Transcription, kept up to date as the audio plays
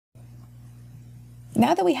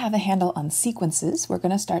Now that we have a handle on sequences, we're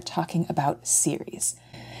going to start talking about series.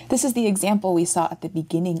 This is the example we saw at the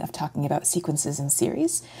beginning of talking about sequences and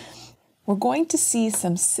series. We're going to see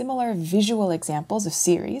some similar visual examples of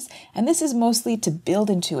series, and this is mostly to build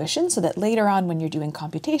intuition so that later on when you're doing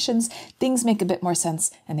computations, things make a bit more sense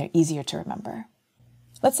and they're easier to remember.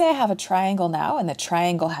 Let's say I have a triangle now, and the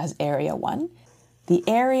triangle has area 1. The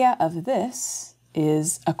area of this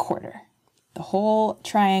is a quarter. The whole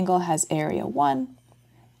triangle has area 1.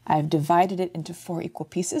 I've divided it into 4 equal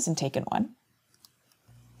pieces and taken 1.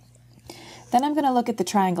 Then I'm going to look at the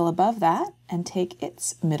triangle above that and take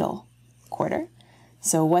its middle quarter.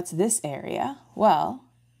 So what's this area? Well,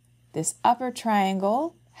 this upper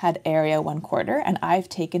triangle had area 1/4, and I've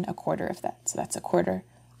taken a quarter of that. So that's a quarter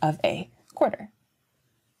of a quarter.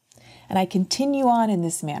 And I continue on in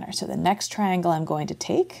this manner. So the next triangle I'm going to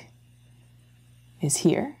take is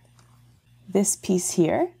here. This piece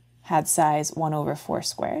here had size 1/4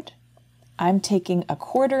 squared. I'm taking a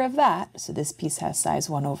quarter of that, so this piece has size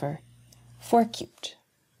 1/4 cubed.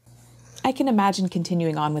 I can imagine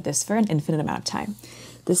continuing on with this for an infinite amount of time.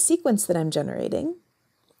 The sequence that I'm generating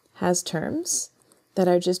has terms that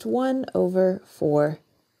are just 1/4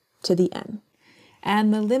 to the n.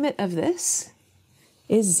 And the limit of this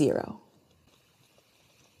is 0.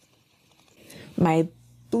 My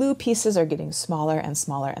blue pieces are getting smaller and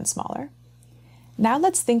smaller and smaller. Now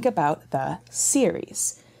let's think about the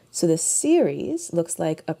series. So the series looks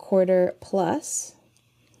like a quarter plus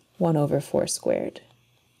 1/4 squared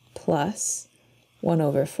plus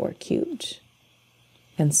 1/4 cubed,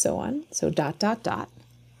 and so on. So dot, dot, dot.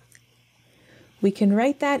 We can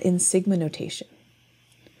write that in sigma notation.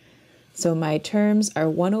 So my terms are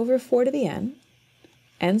 1/4 to the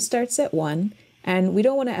n starts at 1, and we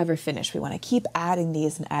don't want to ever finish. We want to keep adding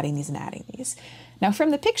these and adding these and adding these. Now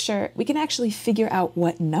from the picture, we can actually figure out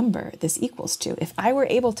what number this equals to. If I were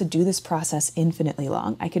able to do this process infinitely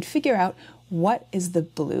long, I could figure out what is the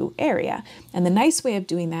blue area. And the nice way of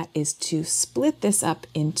doing that is to split this up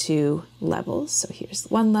into levels. So here's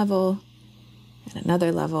one level, and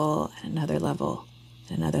another level, and another level,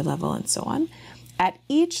 and another level, and so on. At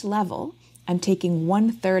each level, I'm taking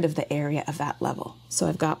 1/3 of the area of that level. So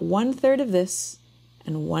I've got 1/3 of this,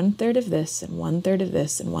 and 1/3 of this, and 1/3 of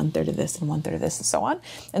this, and 1/3 of this, and 1/3 of this, and so on.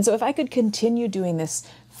 And so if I could continue doing this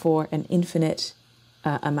for an infinite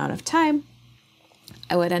amount of time,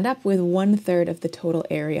 I would end up with 1/3 of the total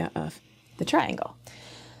area of the triangle.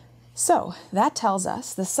 So that tells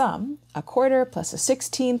us the sum, a quarter plus a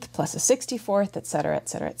 16th plus a 64th, etc.,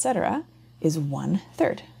 etc., etc., is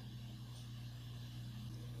 1/3.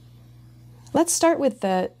 Let's start with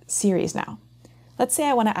the series now. Let's say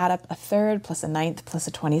I want to add up a 3rd plus a 9th plus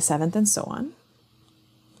a 27th and so on.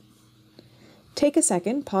 Take a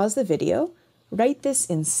second, pause the video, write this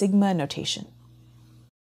in sigma notation.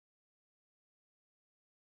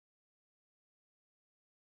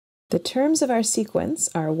 The terms of our sequence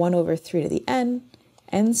are 1/3 to the n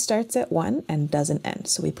starts at 1 and doesn't end,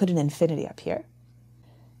 so we put an infinity up here.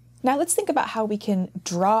 Now let's think about how we can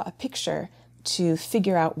draw a picture to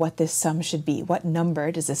figure out what this sum should be. What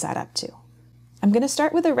number does this add up to? I'm going to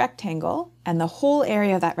start with a rectangle, and the whole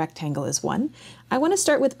area of that rectangle is 1. I want to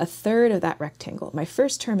start with a 1/3 of that rectangle. My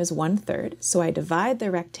first term is 1/3, so I divide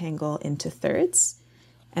the rectangle into thirds,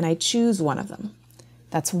 and I choose one of them.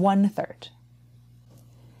 That's 1/3.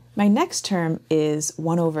 My next term is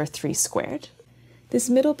 1/3 squared.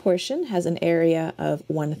 This middle portion has an area of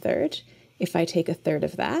 1/3. If I take a 1/3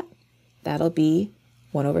 of that, that'll be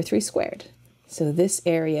 1/3 squared. So this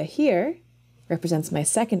area here represents my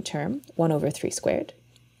second term, 1/3 squared.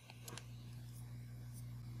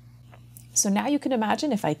 So now you can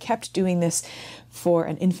imagine if I kept doing this for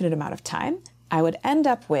an infinite amount of time, I would end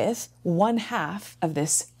up with 1/2 of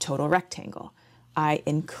this total rectangle. I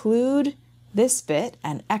include this bit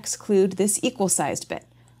and exclude this equal-sized bit.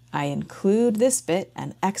 I include this bit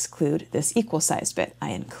and exclude this equal-sized bit.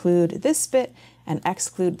 I include this bit and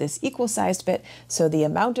exclude this equal-sized bit. So the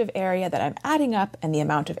amount of area that I'm adding up and the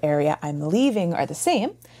amount of area I'm leaving are the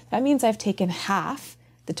same. That means I've taken half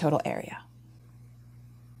the total area.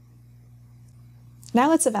 Now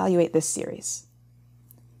let's evaluate this series.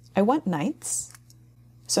 I want 9ths,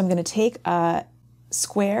 so I'm going to take a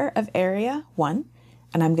square of area 1,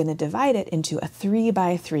 and I'm going to divide it into a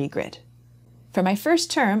 3x3 grid. For my first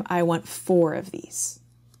term, I want 4 of these.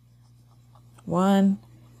 1,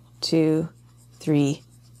 2, 3,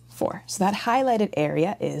 4. So that highlighted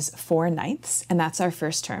area is 4/9, and that's our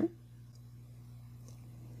first term.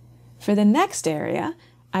 For the next area,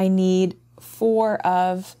 I need 4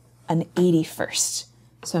 of an 81st.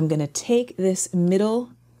 So I'm going to take this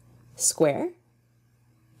middle square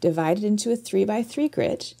divided into a 3 by 3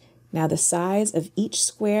 grid. Now the size of each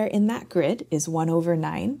square in that grid is 1 over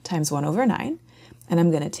 9 times 1 over 9, and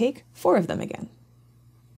I'm going to take 4 of them again.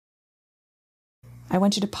 I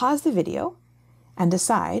want you to pause the video and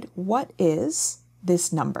decide, what is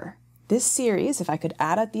this number? This series, if I could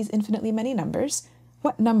add up these infinitely many numbers,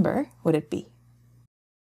 what number would it be?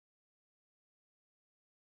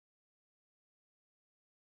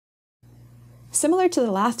 Similar to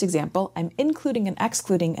the last example, I'm including and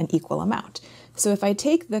excluding an equal amount. So if I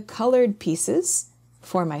take the colored pieces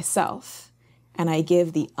for myself and I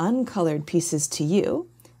give the uncolored pieces to you,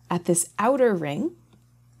 at this outer ring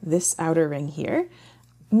here,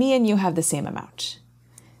 me and you have the same amount.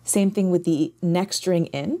 Same thing with the next ring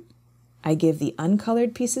in. I give the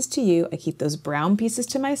uncolored pieces to you, I keep those brown pieces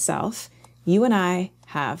to myself. You and I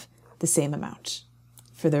have the same amount.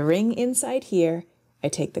 For the ring inside here, I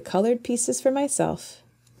take the colored pieces for myself,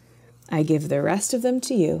 I give the rest of them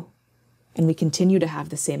to you, and we continue to have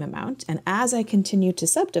the same amount. And as I continue to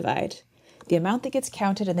subdivide, the amount that gets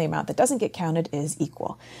counted and the amount that doesn't get counted is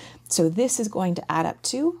equal. So this is going to add up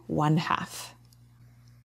to 1/2.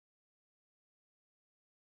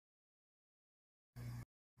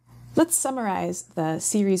 Let's summarize the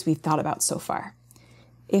series we've thought about so far.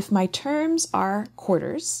 If my terms are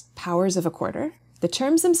quarters, powers of a quarter, the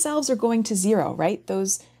terms themselves are going to 0, right?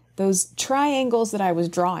 Those triangles that I was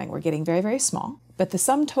drawing were getting very, very small, but the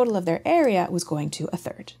sum total of their area was going to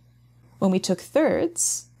 1/3. When we took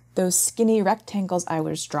thirds, those skinny rectangles I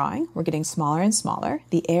was drawing were getting smaller and smaller.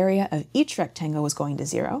 The area of each rectangle was going to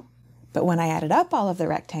 0, but when I added up all of the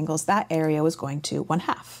rectangles, that area was going to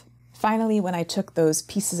 1/2. Finally, when I took those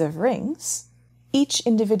pieces of rings, each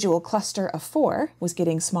individual cluster of 4 was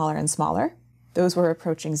getting smaller and smaller. Those were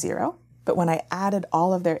approaching 0. But when I added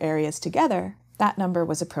all of their areas together, that number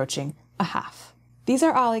was approaching 1/2. These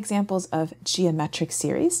are all examples of geometric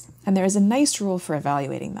series, and there is a nice rule for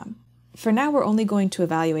evaluating them. For now, we're only going to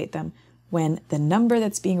evaluate them when the number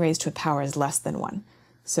that's being raised to a power is less than 1.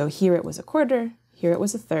 So here it was a quarter, here it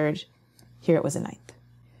was a third, here it was a ninth.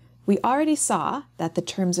 We already saw that the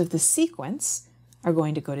terms of the sequence are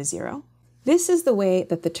going to go to 0. This is the way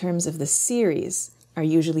that the terms of the series are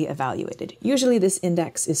usually evaluated. Usually this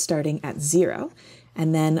index is starting at 0,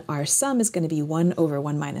 and then our sum is going to be 1 over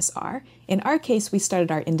 1 minus r. In our case, we started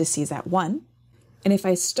our indices at 1. And if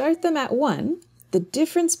I start them at 1, the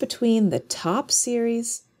difference between the top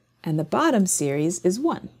series and the bottom series is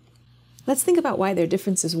 1. Let's think about why their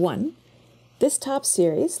difference is 1. This top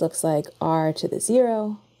series looks like r to the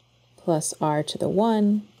 0 plus r to the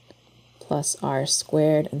 1 plus r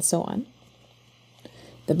squared and so on.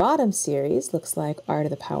 The bottom series looks like r to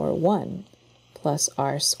the power 1 plus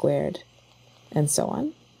r squared and so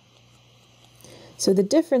on. So the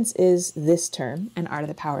difference is this term, and r to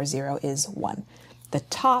the power 0 is 1. The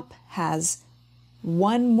top has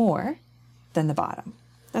 1 more than the bottom.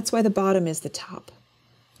 That's why the bottom is the top,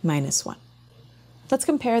 minus 1. Let's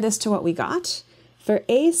compare this to what we got. For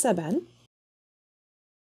a sub n,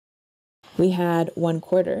 we had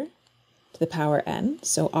 1/4 to the power n,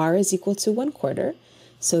 so r is equal to 1/4.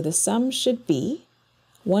 So the sum should be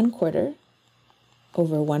 1/4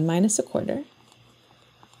 over 1 minus 1/4.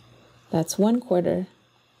 That's 1/4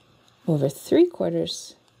 over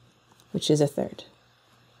 3/4, which is 1/3.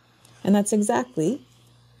 And that's exactly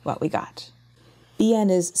what we got.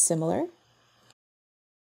 Bn is similar.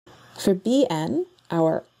 For Bn,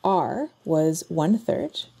 our r was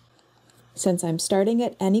 1/3. Since I'm starting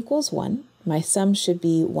at n equals 1, my sum should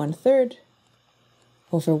be 1/3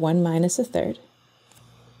 over 1 minus 1/3.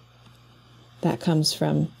 That comes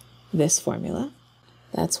from this formula.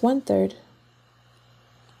 That's 1/3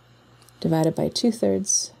 divided by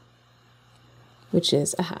 2/3, which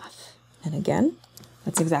is 1/2. And again,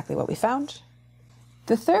 that's exactly what we found.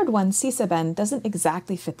 The third one, C sub n, doesn't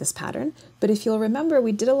exactly fit this pattern, but if you'll remember,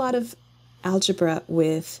 we did a lot of algebra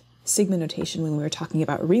with sigma notation when we were talking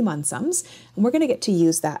about Riemann sums, and we're going to get to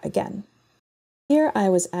use that again. Here I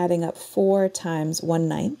was adding up 4 times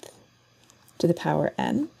 1/9 to the power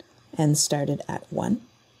n, and started at 1.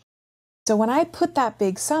 So when I put that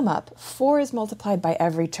big sum up, 4 is multiplied by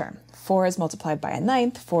every term. 4 is multiplied by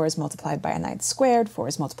 1/9, 4 is multiplied by 1/9 squared, 4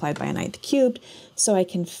 is multiplied by 1/9 cubed, so I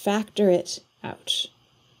can factor it out.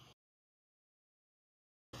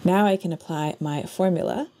 Now I can apply my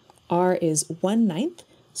formula. R is 1/9,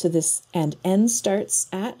 so this, and n starts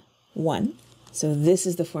at 1. So this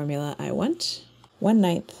is the formula I want.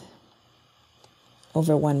 1/9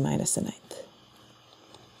 over 1 minus 1/9.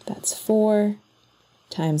 That's 4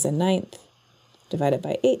 times 1/9 divided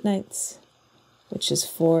by 8/9, which is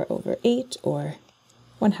 4 over 8, or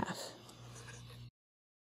 1/2.